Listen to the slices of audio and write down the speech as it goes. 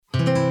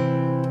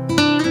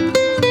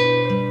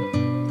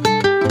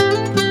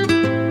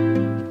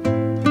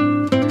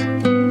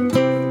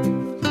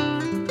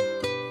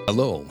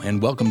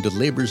and welcome to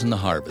Labors in the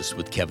Harvest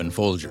with Kevin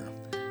Folger.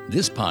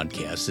 This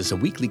podcast is a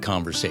weekly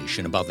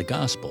conversation about the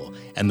gospel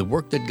and the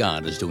work that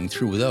God is doing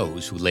through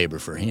those who labor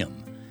for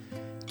Him.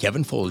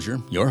 Kevin Folger,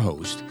 your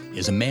host,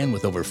 is a man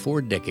with over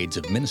 4 decades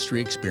of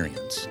ministry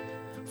experience.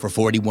 For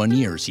 41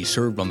 years, he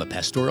served on the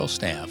pastoral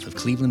staff of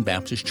Cleveland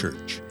Baptist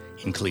Church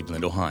in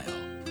Cleveland, Ohio.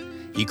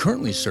 He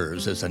currently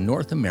serves as the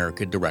North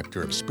America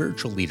Director of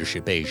Spiritual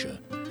Leadership Asia,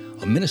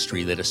 a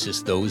ministry that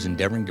assists those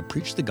endeavoring to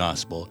preach the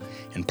gospel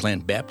and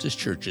plant Baptist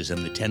churches in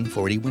the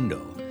 1040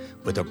 window,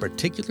 with a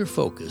particular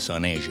focus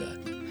on Asia.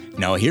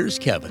 Now here's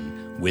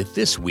Kevin with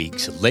this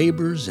week's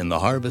Labors in the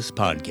Harvest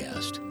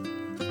podcast.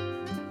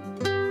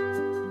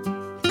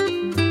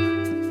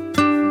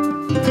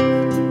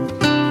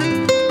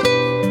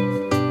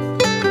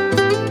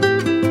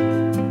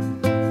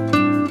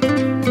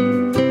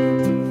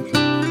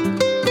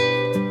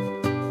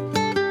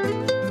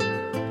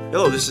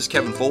 Hello, this is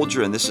Kevin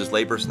Folger, and this is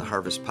Labors in the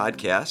Harvest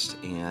podcast,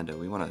 and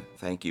we want to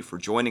thank you for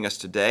joining us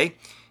today.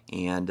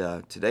 And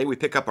today we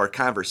pick up our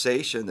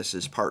conversation. This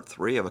is part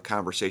 3 of a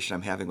conversation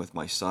I'm having with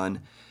my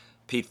son,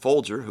 Pete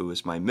Folger, who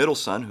is my middle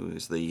son, who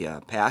is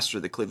the pastor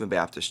of the Cleveland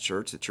Baptist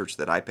Church, the church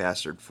that I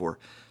pastored for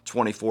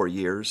 24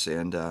 years,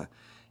 and God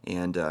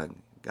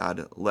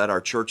led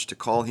our church to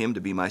call him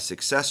to be my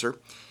successor.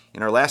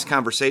 In our last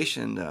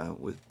conversation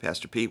with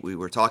Pastor Pete, we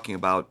were talking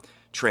about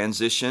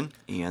transition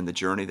and the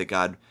journey that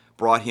God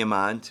brought him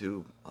on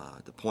to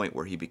the point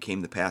where he became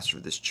the pastor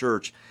of this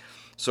church.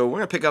 So we're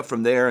going to pick up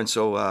from there. And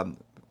so,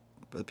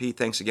 Pete,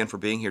 thanks again for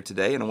being here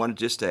today. And I wanted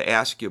just to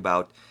ask you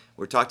about,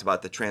 we talked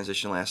about the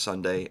transition last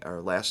Sunday, in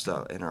our last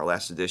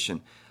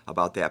edition,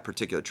 about that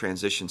particular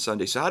transition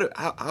Sunday. So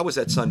how was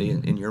that Sunday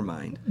in your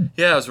mind?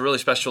 Yeah, it was a really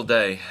special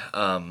day.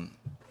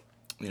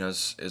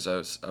 As I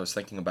was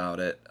thinking about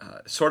it,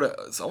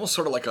 it's almost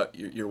sort of like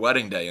your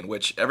wedding day, in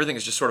which everything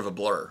is just sort of a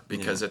blur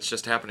because it's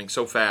just happening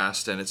so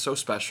fast and it's so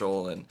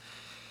special, and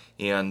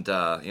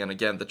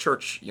again the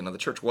church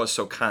was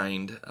so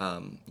kind,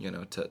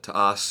 to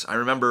us. I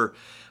remember,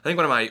 I think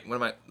one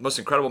of my most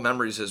incredible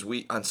memories is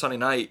on Sunday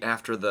night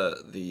after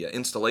the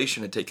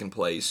installation had taken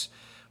place,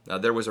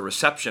 there was a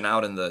reception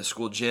out in the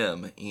school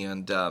gym,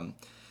 and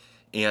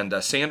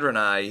Sandra and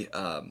I,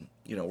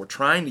 were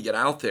trying to get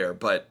out there,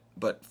 but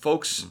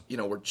folks,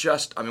 were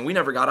just, we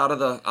never got out of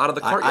the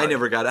courtyard. I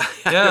never got out.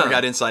 I never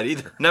got inside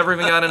either. Never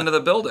even got into the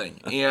building.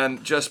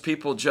 And just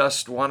people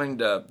just wanting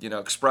to,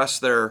 express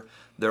their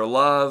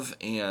love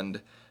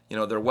and,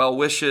 their well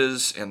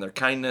wishes and their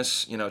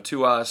kindness,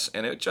 to us.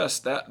 And it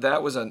just,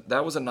 that was a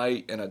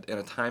night and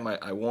a time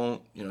I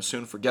won't,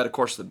 soon forget. Of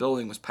course, the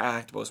building was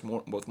packed both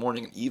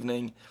morning and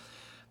evening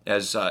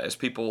as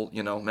people,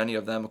 many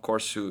of them, of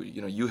course, who,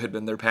 you had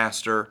been their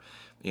pastor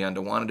and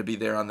wanted to be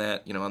there on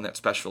that, on that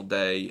special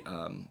day.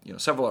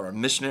 Several of our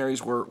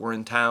missionaries were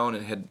in town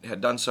and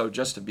had done so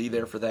just to be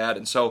there for that.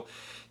 And so,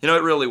 it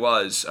really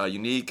was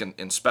unique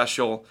and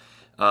special.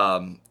 We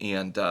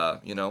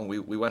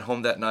went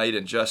home that night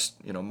and just,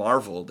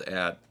 marveled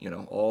at,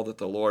 all that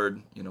the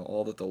Lord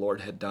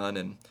had done,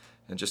 and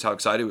just how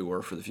excited we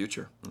were for the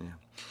future. Yeah.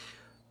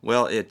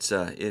 Well,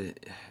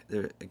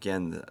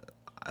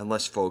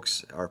 unless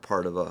folks are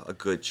part of a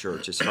good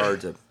church, it's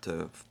hard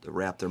to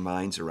wrap their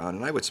minds around.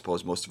 And I would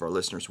suppose most of our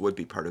listeners would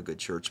be part of a good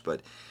church, but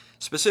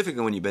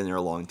specifically when you've been there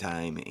a long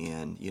time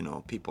and,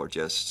 people are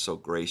just so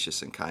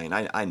gracious and kind.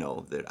 I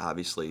know that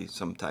obviously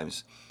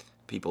sometimes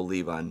people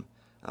leave on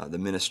the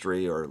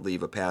ministry or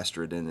leave a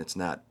pastorate and it's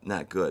not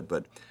good,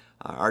 but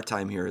our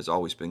time here has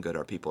always been good.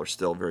 Our people are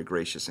still very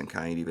gracious and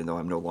kind, even though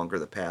I'm no longer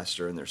the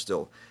pastor, and they're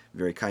still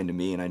very kind to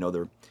me, and I know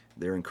they're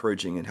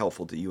encouraging and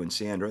helpful to you and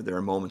Sandra. There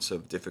are moments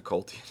of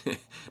difficulty,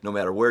 no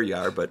matter where you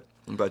are, but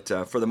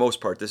for the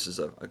most part, this is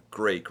a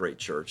great, great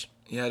church.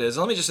 Yeah, it is.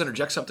 Let me just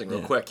interject something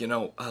real quick.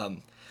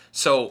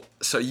 So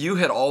you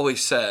had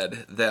always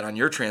said that on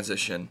your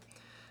transition,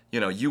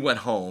 you went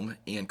home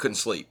and couldn't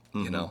sleep,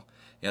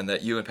 and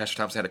that you and Pastor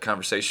Thompson had a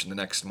conversation the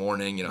next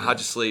morning. How'd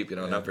you sleep?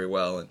 Not very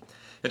well. And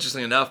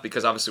interestingly enough,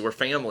 because obviously we're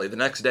family, the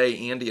next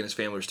day Andy and his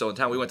family were still in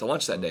town. We went to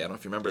lunch that day. I don't know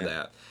if you remember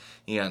that.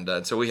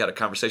 And so we had a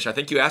conversation. I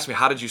think you asked me,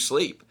 how did you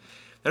sleep?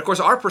 And of course,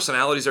 our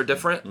personalities are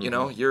different.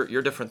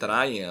 You're different than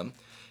I am.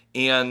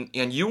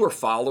 And you were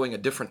following a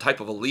different type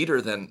of a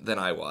leader than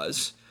I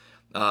was.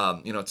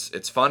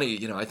 It's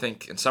funny, I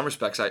think in some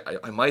respects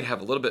I might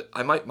have a little bit,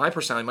 my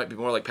personality might be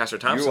more like Pastor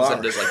Thompson's than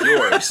it is like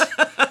yours.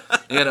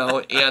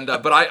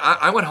 But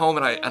I went home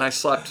and I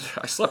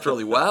slept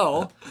really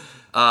well.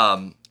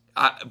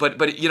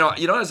 But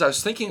as I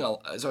was thinking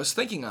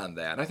on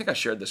that, and I think I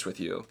shared this with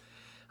you,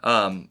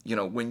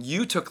 when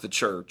you took the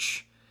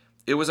church,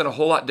 it was in a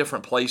whole lot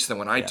different place than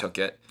when I took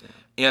it.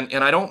 Yeah.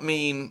 And I don't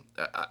mean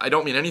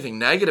anything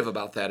negative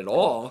about that at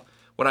all.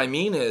 What I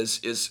mean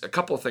is a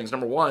couple of things.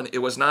 Number one, it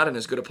was not in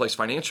as good a place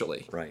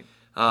financially. Right.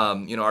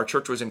 Our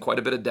church was in quite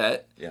a bit of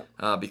debt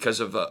because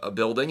of a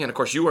building. And of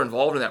course, you were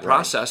involved in that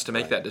process to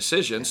make that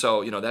decision. Yeah.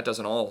 So, that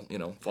doesn't all,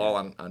 fall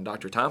on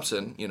Dr.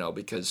 Thompson,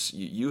 because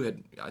you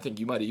had, I think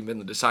you might have even been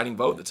the deciding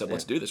vote that said,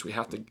 let's do this. We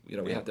have to,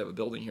 we have to have a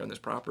building here on this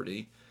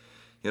property,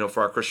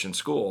 for our Christian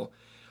school.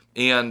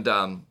 And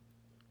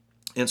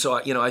And so,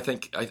 I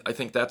think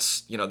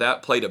that's, that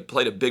played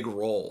a big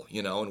role,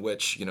 in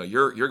which,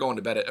 you're going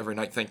to bed every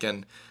night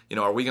thinking,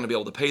 are we going to be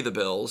able to pay the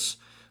bills?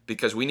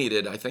 Because we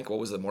needed, I think, what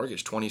was the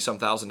mortgage, $20-some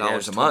thousand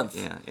a month.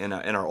 Yeah, and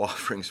our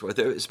offerings were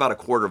there. It's about a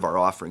quarter of our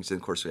offerings. And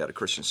of course, we had a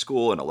Christian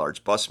school and a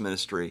large bus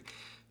ministry,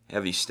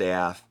 heavy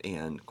staff,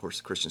 and of course,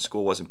 the Christian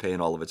school wasn't paying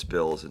all of its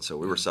bills, and so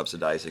we were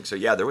subsidizing. So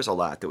yeah, there was a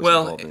lot that was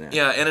involved in that.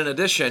 Yeah, and in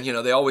addition,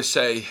 they always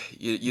say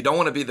you don't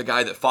want to be the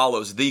guy that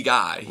follows the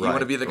guy. You want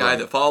to be the guy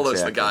that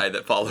follows the guy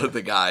that followed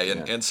the guy,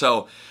 and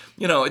so,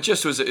 it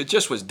just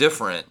was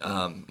different,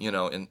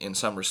 in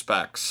some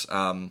respects,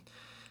 and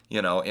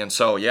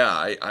so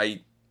yeah,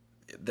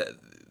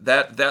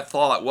 that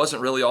thought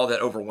wasn't really all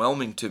that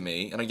overwhelming to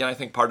me. And again, I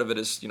think part of it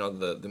is, the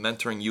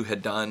mentoring you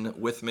had done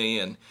with me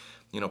and,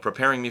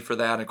 preparing me for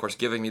that, and of course,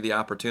 giving me the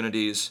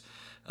opportunities,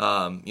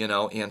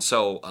 and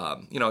so,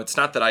 it's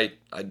not that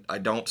I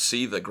don't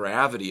see the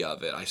gravity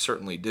of it. I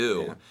certainly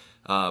do.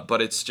 Yeah.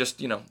 But it's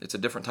just, it's a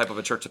different type of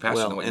a church to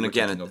pastor. Well, and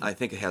again, I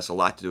think it has a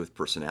lot to do with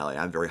personality.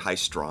 I'm very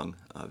high-strung,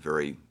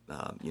 very,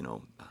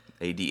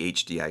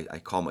 ADHD. I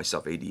call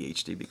myself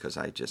ADHD because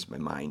my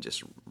mind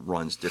just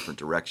runs different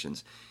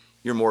directions.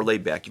 You're more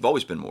laid back. You've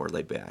always been more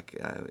laid back.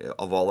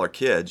 Of all our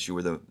kids, you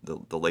were the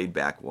laid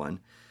back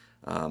one,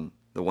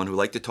 the one who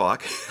liked to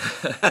talk,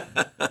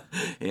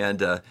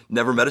 and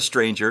never met a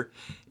stranger.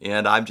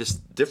 And I'm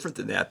just different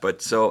than that.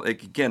 But so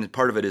again,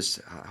 part of it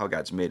is how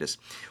God's made us.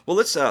 Well,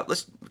 let's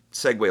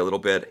segue a little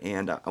bit,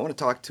 and I want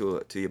to talk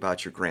to you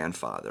about your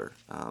grandfather.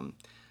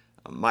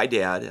 My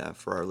dad,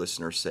 for our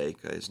listeners'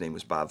 sake, his name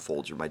was Bob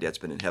Folger. My dad's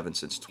been in heaven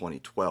since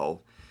 2012.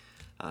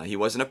 He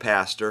wasn't a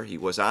pastor. He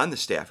was on the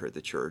staff here at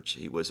the church.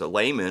 He was a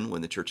layman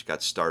when the church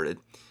got started,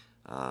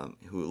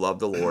 who loved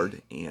the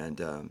Lord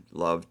and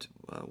loved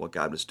what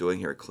God was doing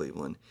here at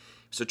Cleveland.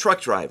 He was a truck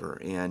driver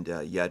and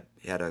yet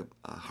had a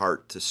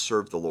heart to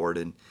serve the Lord.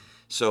 And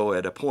so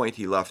at a point,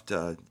 he left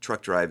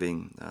truck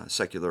driving,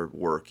 secular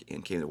work,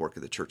 and came to work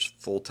at the church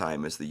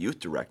full-time as the youth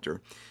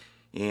director.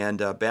 And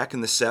back in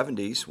the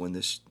 70s,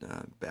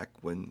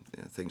 when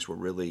things were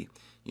really,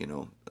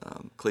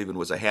 Cleveland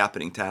was a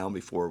happening town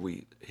before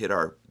we hit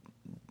our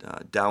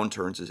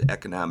downturns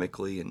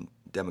economically and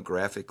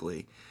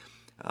demographically.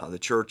 The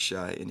church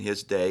in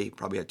his day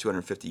probably had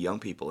 250 young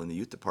people in the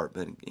youth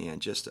department,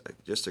 and just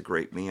a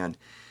great man.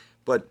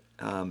 But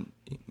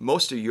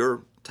most of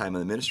your time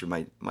in the ministry,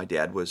 my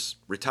dad was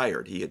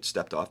retired. He had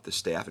stepped off the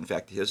staff. In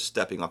fact, his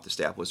stepping off the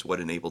staff was what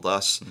enabled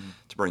us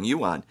to bring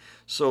you on.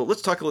 So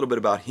let's talk a little bit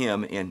about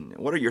him, and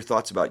what are your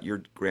thoughts about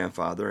your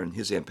grandfather and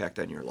his impact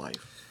on your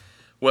life?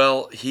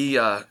 Well, he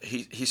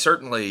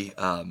certainly,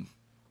 when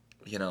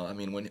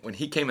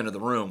he came into the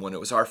room, when it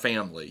was our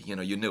family,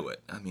 you knew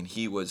it. I mean,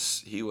 he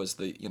was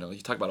the,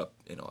 you talk about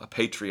a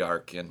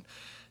patriarch in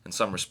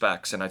some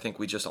respects, and I think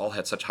we just all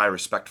had such high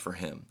respect for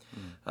him.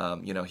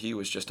 He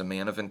was just a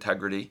man of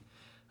integrity,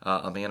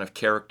 a man of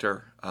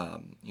character.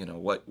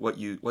 What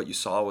you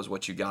saw was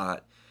what you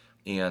got,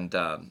 and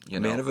a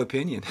man of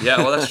opinion. Yeah,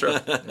 well, that's true.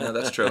 Yeah,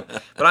 that's true.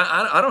 But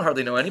I don't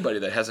hardly know anybody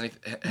that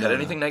had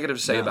anything negative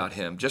to say about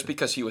him, just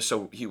because he was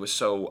so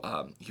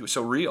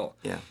real.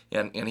 Yeah.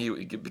 And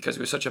because he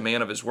was such a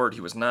man of his word,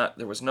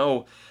 there was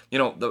no,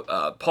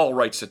 Paul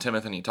writes to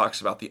Timothy, and he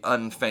talks about the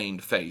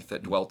unfeigned faith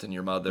that dwelt in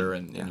your mother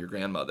and your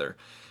grandmother.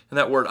 And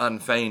that word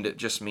unfeigned, it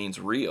just means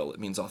real. It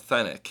means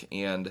authentic.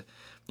 And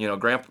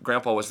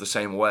Grandpa was the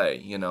same way.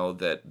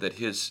 That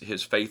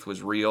his faith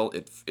was real.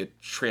 It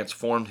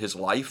transformed his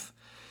life.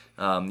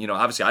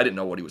 Obviously, I didn't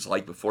know what he was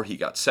like before he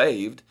got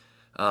saved.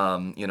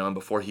 And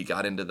before he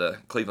got into the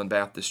Cleveland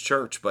Baptist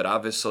Church. But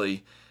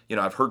obviously,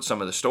 I've heard some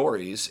of the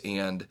stories,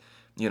 and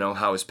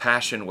how his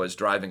passion was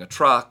driving a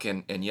truck,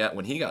 and yet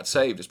when he got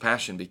saved, his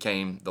passion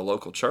became the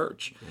local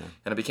church,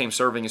 and it became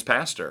serving as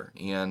pastor.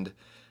 And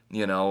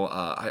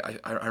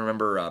I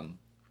remember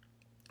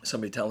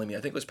somebody telling me,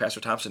 I think it was Pastor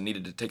Thompson,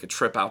 needed to take a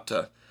trip out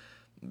to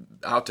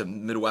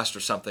Midwest or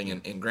something,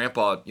 and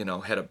Grandpa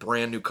had a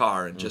brand new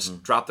car and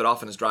just dropped it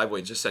off in his driveway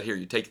and just said, "Here,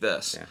 you take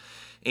this." Yeah.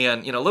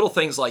 And little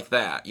things like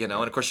that, and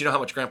of course how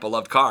much Grandpa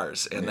loved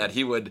cars, and that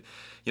he would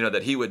do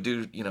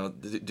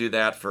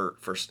that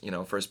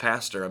for his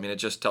pastor. I mean, it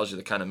just tells you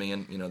the kind of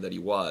man that he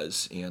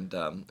was, and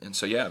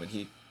so yeah, I mean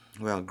he.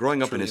 Well,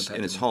 growing up in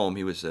his home,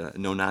 he was a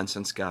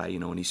no-nonsense guy.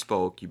 When he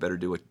spoke, you better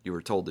do what you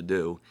were told to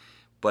do.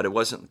 But it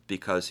wasn't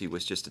because he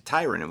was just a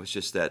tyrant. It was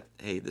just that,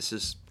 hey, this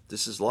is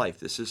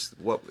life. This is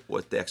what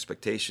the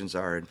expectations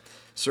are. And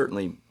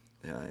certainly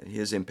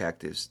his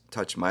impact has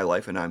touched my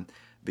life, and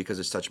because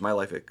it's touched my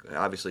life, it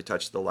obviously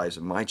touched the lives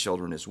of my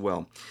children as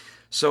well.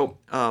 So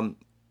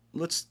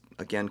let's,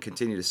 again,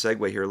 continue to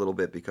segue here a little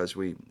bit, because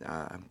we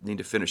need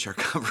to finish our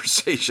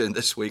conversation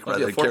this week.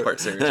 Rather than four-part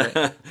series,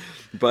 right?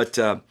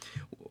 But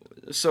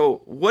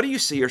so what do you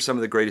see are some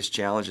of the greatest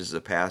challenges as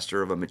a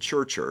pastor of a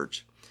mature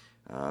church?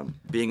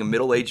 Being a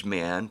middle-aged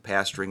man,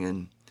 pastoring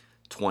in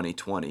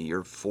 2020,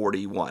 you're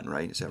 41,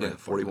 right? Is that right?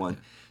 41.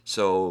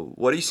 So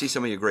what do you see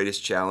some of your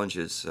greatest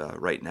challenges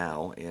right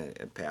now in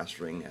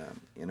pastoring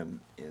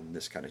in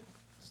this kind of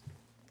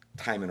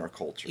time in our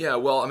culture? Yeah,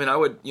 well, I mean, I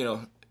would,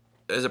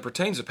 as it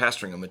pertains to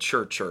pastoring a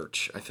mature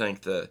church, I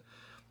think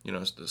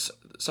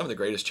some of the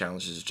greatest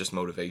challenges is just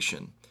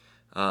motivation.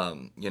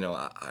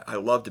 I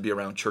love to be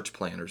around church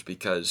planners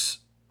because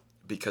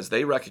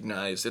they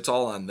recognize it's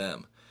all on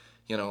them.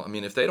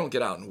 If they don't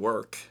get out and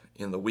work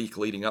in the week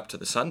leading up to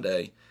the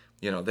Sunday,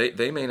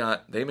 they may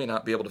not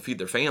be able to feed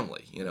their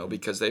family,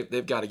 because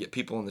they've got to get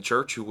people in the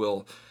church who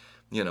will,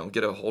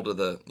 get a hold of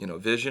the,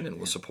 vision and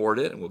will support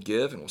it and will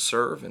give and will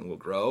serve and will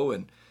grow.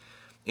 And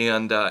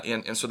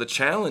so the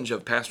challenge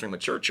of pastoring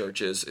mature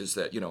church is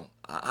that,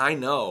 I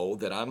know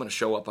that I'm going to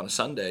show up on a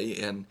Sunday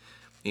and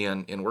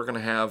we're going to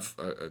have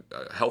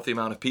a healthy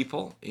amount of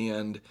people,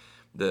 and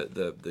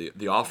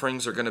the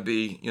offerings are going to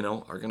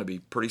be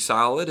pretty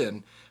solid,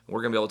 and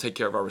we're going to be able to take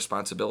care of our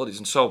responsibilities.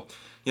 And so,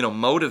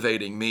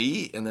 motivating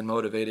me, and then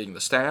motivating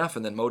the staff,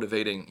 and then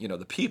motivating,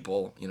 the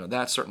people,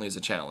 that certainly is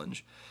a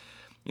challenge.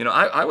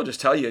 I will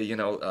just tell you,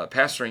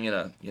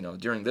 pastoring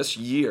during this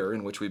year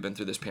in which we've been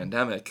through this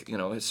pandemic,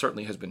 it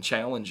certainly has been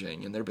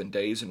challenging, and there have been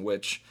days in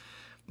which,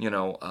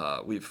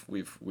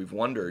 we've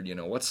wondered,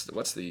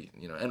 what's the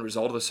end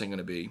result of this thing going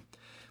to be.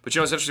 But it's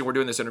interesting, we're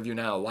doing this interview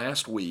now.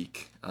 Last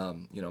week,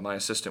 my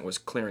assistant was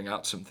clearing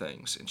out some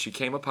things, and she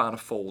came upon a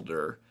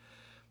folder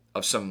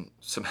of some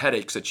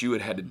headaches that you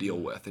had to deal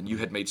with, and you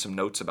had made some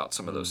notes about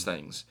some of those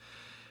things.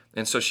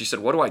 And so she said,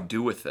 "What do I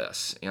do with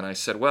this?" And I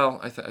said, "Well,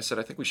 I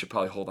think we should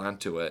probably hold on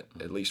to it,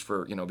 at least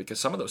for, because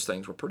some of those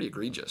things were pretty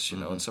egregious,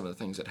 and some of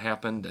the things that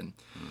happened, and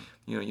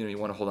you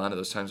want to hold on to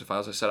those times of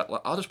files." I said,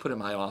 "Well, I'll just put it in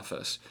my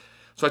office."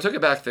 So I took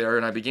it back there,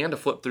 and I began to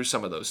flip through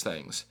some of those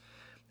things.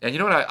 And you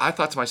know what? I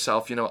thought to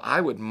myself, I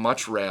would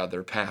much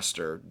rather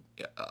pastor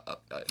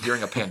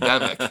during a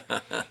pandemic.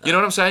 You know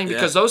what I'm saying?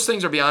 Because those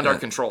things are beyond our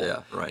control.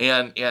 Yeah, right.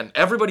 And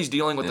everybody's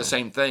dealing with the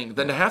same thing.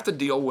 Than to have to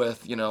deal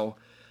with,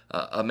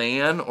 a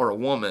man or a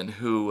woman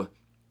who,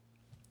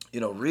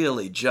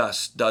 really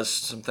just does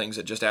some things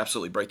that just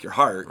absolutely break your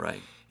heart.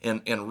 Right.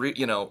 And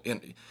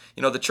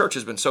the church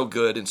has been so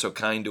good and so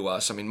kind to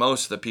us.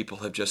 Most of the people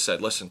have just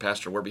said, "Listen,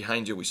 Pastor, we're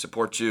behind you. We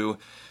support you.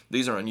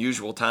 These are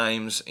unusual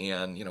times,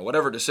 and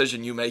whatever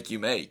decision you make.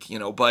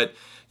 But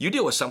you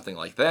deal with something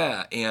like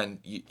that, and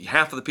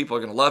half of the people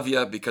are going to love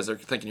you because they're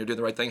thinking you're doing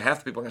the right thing. Half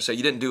the people are going to say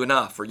you didn't do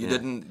enough, or you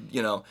didn't,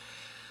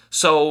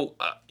 So,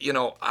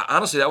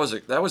 honestly,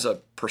 that was a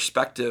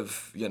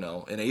perspective,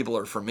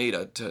 enabler for me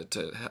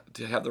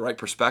to have the right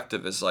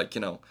perspective. Is like,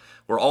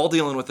 we're all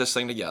dealing with this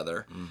thing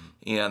together,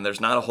 and there's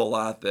not a whole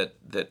lot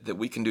that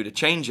we can do to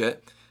change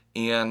it,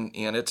 and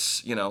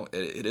it's,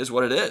 it is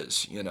what it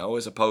is,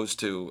 as opposed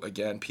to,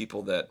 again,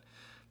 people that,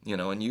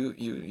 and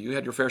you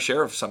had your fair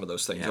share of some of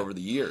those things over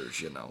the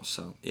years,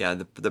 so. Yeah,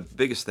 the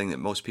biggest thing that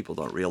most people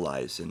don't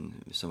realize,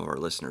 and some of our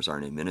listeners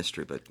aren't in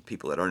ministry, but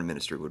people that are in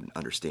ministry would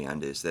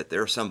understand, is that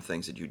there are some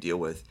things that you deal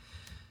with.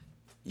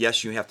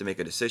 Yes, you have to make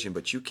a decision,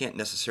 but you can't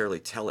necessarily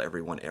tell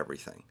everyone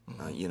everything.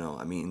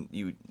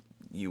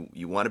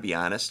 You want to be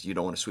honest. You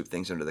don't want to sweep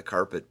things under the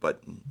carpet,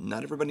 but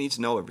not everybody needs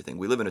to know everything.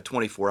 We live in a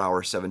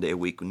 24-hour,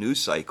 7-day-a-week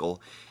news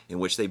cycle in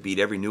which they beat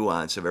every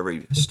nuance of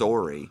every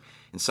story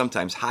and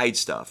sometimes hide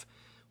stuff.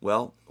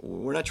 Well,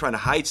 we're not trying to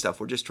hide stuff.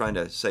 We're just trying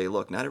to say,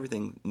 look, not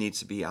everything needs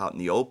to be out in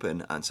the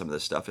open on some of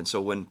this stuff. And so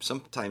when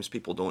sometimes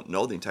people don't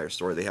know the entire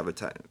story, they have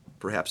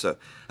perhaps a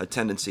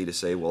tendency to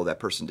say, well, that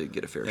person didn't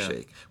get a fair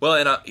shake. Well,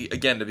 and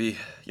again, to be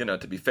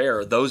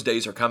fair, those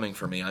days are coming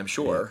for me, I'm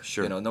sure.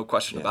 Yeah, sure. No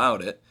question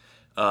about it.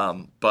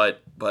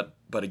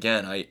 But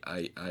again,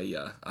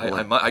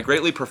 I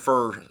greatly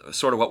prefer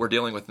sort of what we're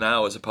dealing with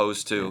now as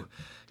opposed to,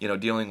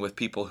 dealing with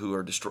people who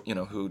are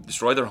who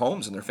destroy their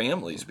homes and their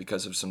families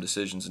because of some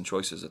decisions and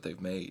choices that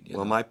they've made.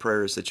 Well, my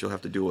prayer is that you'll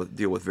have to deal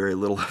with very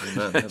little.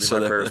 That'd be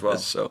my prayer as well.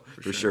 So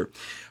for sure.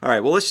 All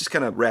right. Well, let's just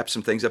kind of wrap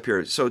some things up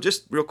here. So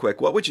just real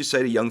quick, what would you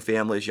say to young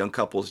families, young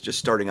couples just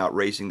starting out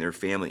raising their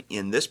family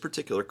in this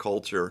particular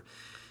culture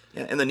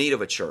and the need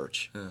of a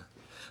church? Yeah.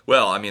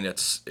 Well,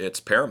 it's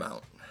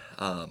paramount.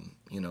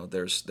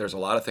 There's a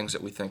lot of things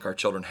that we think our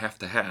children have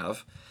to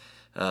have.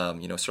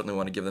 Certainly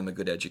want to give them a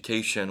good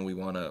education. We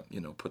want to,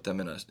 put them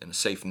in a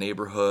safe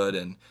neighborhood,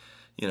 and,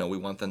 we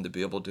want them to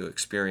be able to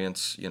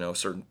experience,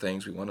 certain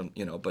things. We want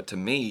them, but to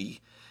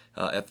me,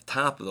 at the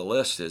top of the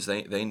list is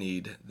they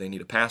need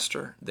a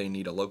pastor. They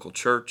need a local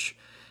church.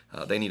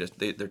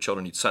 Their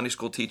children need Sunday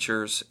school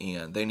teachers,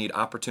 and they need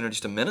opportunities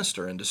to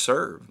minister and to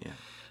serve. Yeah.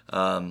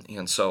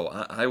 And so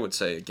I would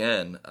say,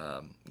 again,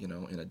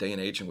 in a day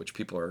and age in which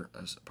people are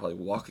probably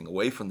walking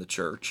away from the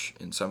church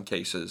in some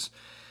cases,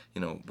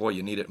 boy,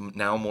 you need it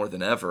now more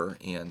than ever.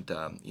 And,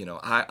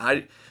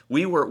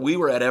 we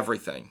were at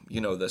everything,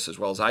 this as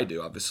well as I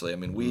do, obviously.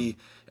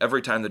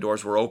 Every time the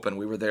doors were open,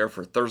 we were there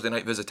for Thursday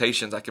night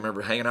visitations. I can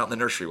remember hanging out in the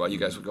nursery while you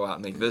guys would go out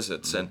and make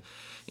visits. And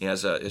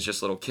as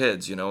just little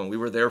kids, and we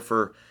were there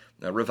for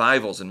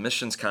revivals and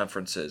missions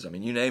conferences.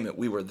 You name it,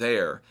 we were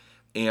there.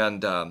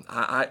 And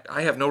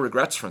I have no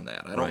regrets from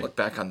that. I don't Right. look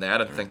back on that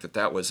and think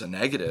that was a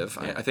negative.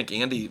 I think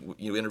Andy,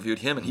 you interviewed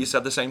him, and he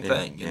said the same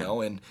thing. You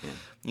know, and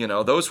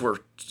those were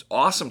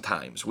awesome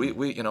times.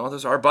 We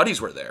those our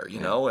buddies were there.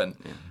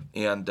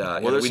 And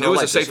we knew it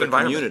was a safe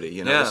environment. Community.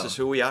 Yeah. This is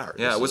who we are.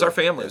 Yeah, This it was is our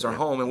family, it was our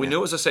home, and we knew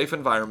it was a safe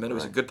environment. It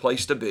was a good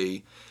place to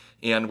be,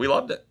 and we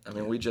loved it. I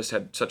mean, we just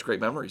had such great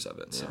memories of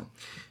it. So.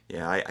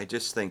 Yeah, I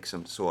just think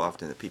so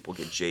often that people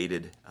get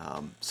jaded.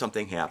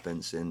 Something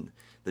happens and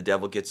the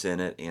devil gets in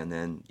it, and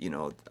then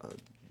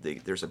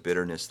there's a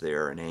bitterness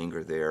there, and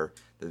anger there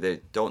that they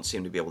don't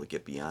seem to be able to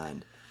get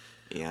beyond.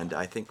 And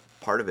I think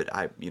part of it,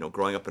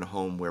 growing up in a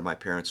home where my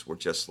parents were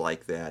just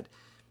like that,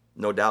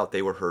 no doubt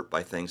they were hurt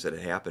by things that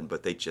had happened,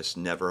 but they just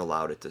never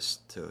allowed it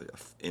to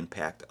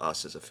impact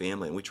us as a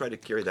family, and we tried to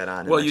carry that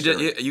on. Well,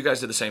 you guys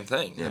did the same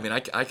thing. Yeah. I mean,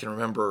 I can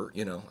remember,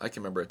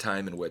 a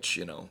time in which,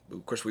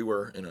 of course, we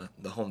were in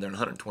the home there in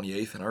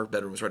 128th, and our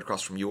bedroom was right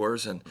across from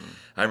yours, and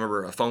I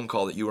remember a phone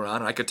call that you were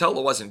on, and I could tell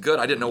it wasn't good.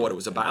 I didn't know what it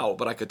was about,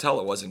 but I could tell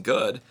it wasn't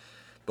good.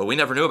 But we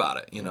never knew about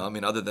it, I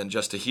mean, other than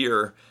just to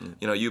hear,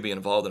 you being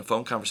involved in a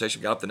phone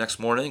conversation. We got up the next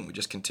morning, we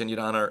just continued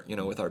on our,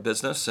 with our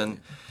business, and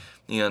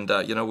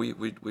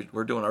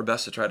we're doing our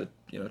best to try to,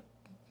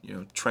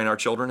 train our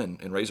children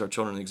and raise our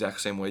children the exact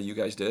same way you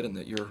guys did and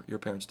that your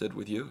parents did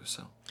with you.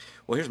 So,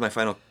 well, here's my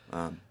final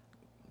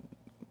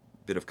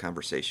bit of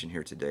conversation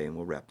here today, and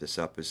we'll wrap this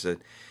up. Is that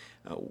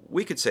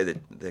we could say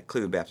that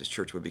Cleveland Baptist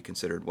Church would be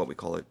considered what we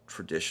call a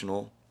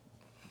traditional,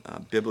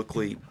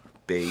 biblically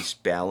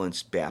based,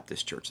 balanced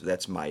Baptist church.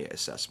 That's my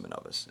assessment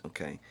of us.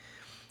 Okay,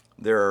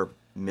 there are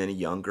many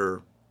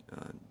younger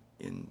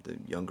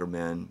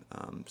men,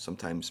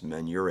 sometimes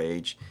men your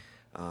age,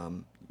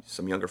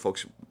 some younger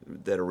folks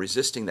that are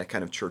resisting that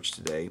kind of church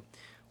today.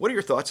 What are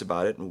your thoughts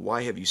about it, and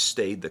why have you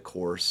stayed the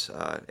course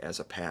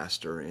as a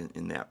pastor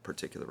in that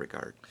particular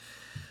regard?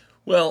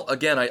 Well,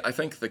 again, I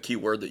think the key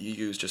word that you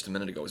used just a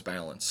minute ago is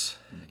balance.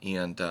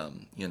 And,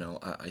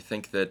 I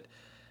think that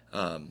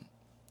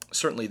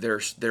certainly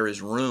there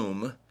is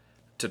room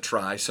to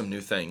try some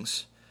new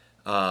things.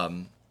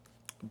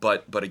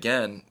 But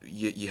again,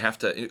 you have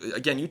to.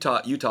 Again, you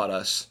taught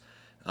us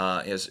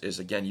as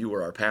again you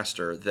were our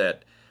pastor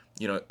that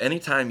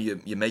anytime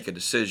you make a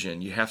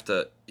decision, you have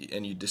to,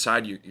 and you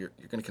decide you're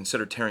going to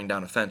consider tearing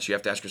down a fence. You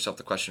have to ask yourself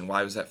the question: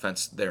 why was that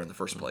fence there in the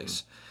first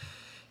place?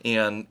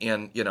 And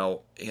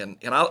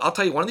I'll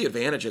tell you, one of the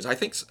advantages, I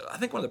think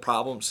one of the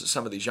problems that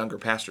some of these younger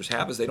pastors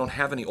have is they don't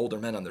have any older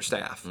men on their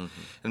staff,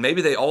 and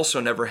maybe they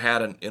also never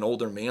had an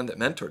older man that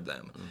mentored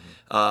them.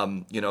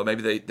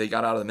 Maybe they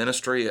got out of the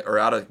ministry or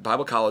out of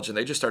Bible college and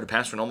they just started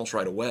pastoring almost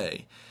right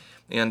away.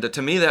 And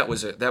to me, that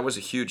was a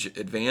huge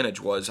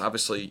advantage. Was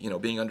obviously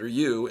being under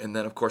you, and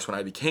then of course when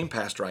I became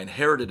pastor, I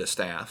inherited a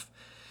staff.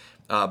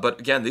 But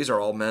again, these are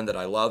all men that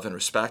I love and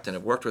respect and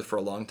have worked with for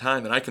a long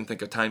time. And I can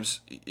think of times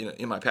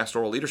in my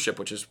pastoral leadership,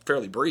 which is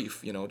fairly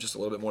brief, just a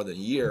little bit more than a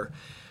year,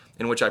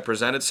 in which I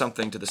presented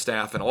something to the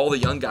staff, and all the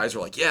young guys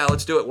were like, "Yeah,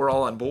 let's do it. We're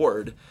all on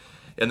board."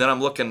 And then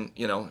I'm looking,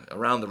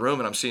 around the room,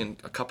 and I'm seeing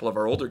a couple of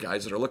our older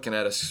guys that are looking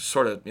at us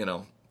sort of,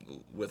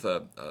 with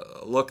a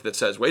look that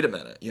says, "Wait a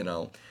minute,"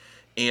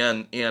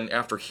 And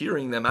after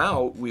hearing them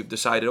out, we've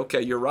decided,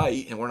 okay, you're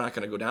right, and we're not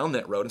going to go down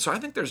that road. And so I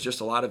think there's just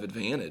a lot of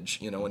advantage,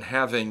 in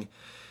having,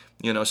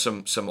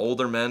 some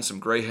older men, some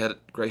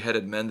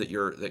gray-headed men that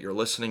you're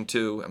listening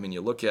to. I mean,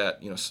 you look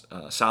at,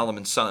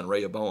 Solomon's son,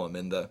 Rehoboam,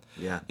 and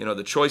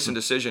the choice and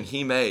decision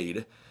he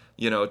made,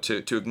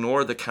 to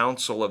ignore the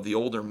counsel of the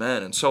older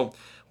men. And so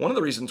one of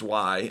the reasons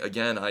why,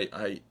 again,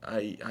 I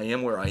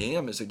am where I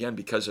am is, again,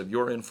 because of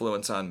your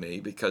influence on me,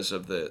 because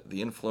of the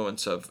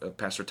influence of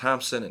Pastor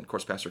Thompson and, of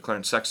course, Pastor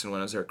Clarence Sexton when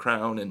I was there at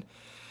Crown,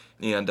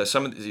 and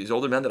some of these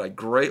older men that I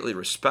greatly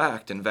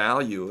respect and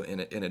value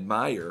and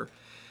admire.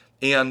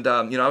 And,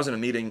 I was in a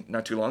meeting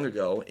not too long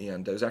ago,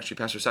 and it was actually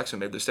Pastor Sexton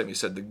made this statement. He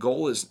said, the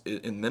goal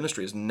in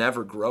ministry is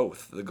never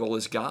growth. The goal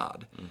is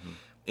God. Mm-hmm.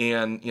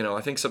 And,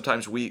 I think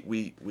sometimes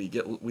we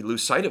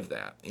lose sight of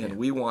that, and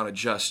we want to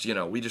just,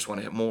 we just want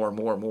to hit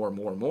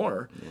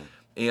more.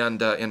 Yeah.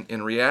 And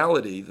in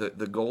reality,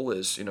 the goal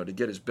is, to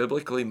get as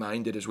biblically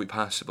minded as we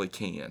possibly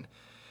can.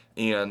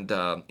 And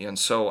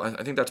so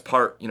I think that's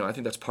part,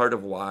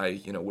 of why,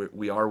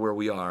 we are where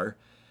we are,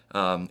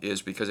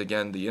 is because,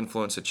 again, the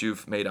influence that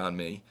you've made on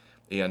me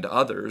and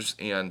others,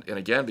 and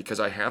again, because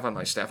I have on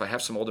my staff, I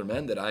have some older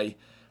men that I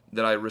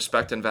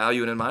respect and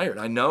value and admire. And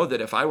I know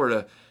that if I were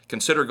to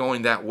consider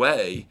going that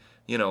way,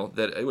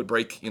 that it would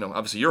break,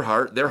 obviously your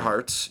heart, their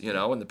hearts,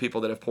 and the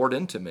people that have poured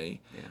into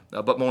me.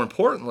 Yeah. But more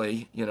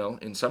importantly,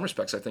 in some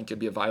respects, I think it'd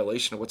be a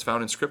violation of what's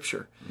found in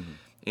Scripture.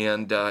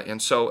 Mm-hmm. And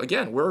so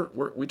again,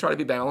 we try to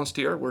be balanced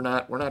here. We're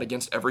not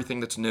against everything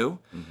that's new.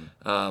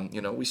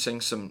 Mm-hmm. We sing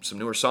some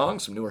newer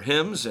songs, some newer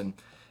hymns, and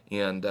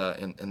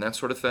that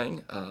sort of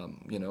thing.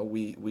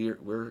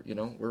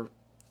 We're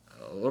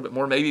a little bit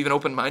more maybe even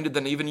open-minded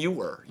than even you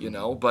were,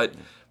 but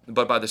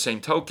by the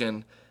same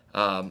token,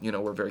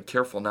 we're very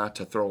careful not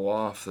to throw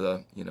off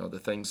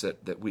the things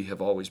that we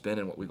have always been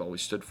and what we've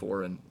always stood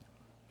for, and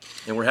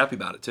we're happy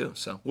about it too.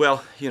 So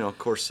well, of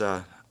course,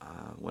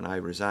 when I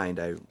resigned,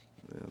 I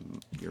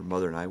your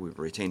mother and I, we've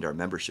retained our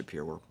membership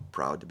here. We're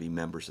proud to be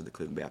members of the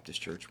Cleveland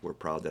Baptist Church. We're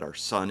proud that our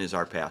son is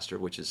our pastor,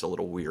 which is a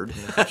little weird.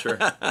 Yeah, sure.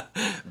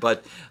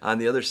 But on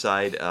the other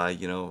side,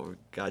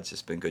 God's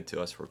just been good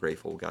to us. We're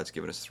grateful. God's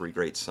given us 3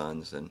 great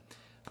sons and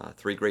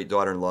 3 great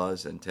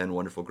daughter-in-laws and 10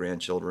 wonderful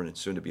grandchildren and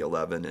soon to be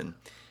 11.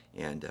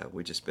 And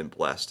we've just been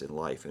blessed in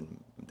life.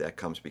 And that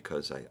comes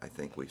because I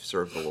think we've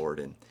served the Lord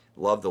and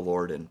loved the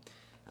Lord. And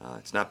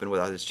it's not been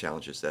without its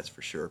challenges, that's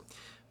for sure.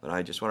 But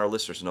I just want our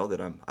listeners to know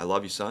that I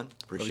love you, son.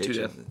 Appreciate you.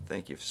 Dad.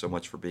 Thank you so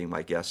much for being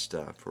my guest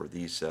for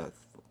these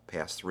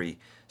past 3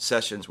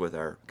 sessions with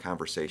our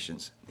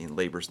conversations in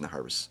Labors in the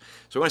Harvest.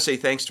 So I want to say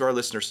thanks to our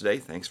listeners today.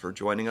 Thanks for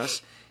joining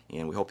us.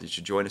 And we hope that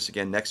you join us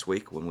again next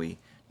week when we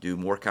do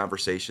more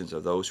conversations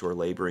of those who are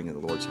laboring in the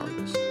Lord's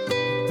harvest.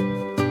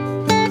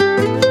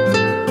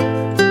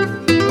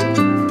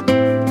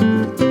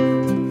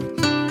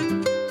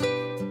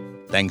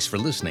 Thanks for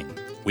listening.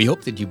 We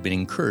hope that you've been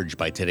encouraged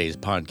by today's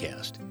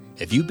podcast.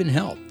 If you've been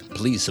helped,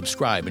 please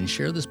subscribe and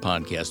share this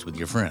podcast with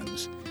your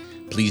friends.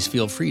 Please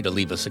feel free to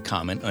leave us a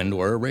comment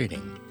and/or a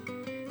rating.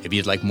 If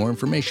you'd like more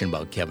information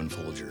about Kevin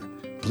Folger,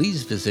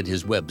 please visit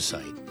his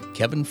website,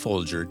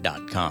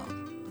 kevinfolger.com.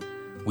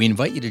 We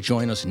invite you to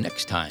join us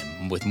next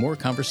time with more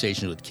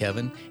conversations with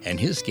Kevin and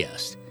his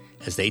guests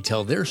as they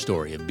tell their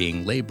story of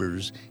being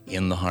laborers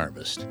in the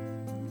harvest.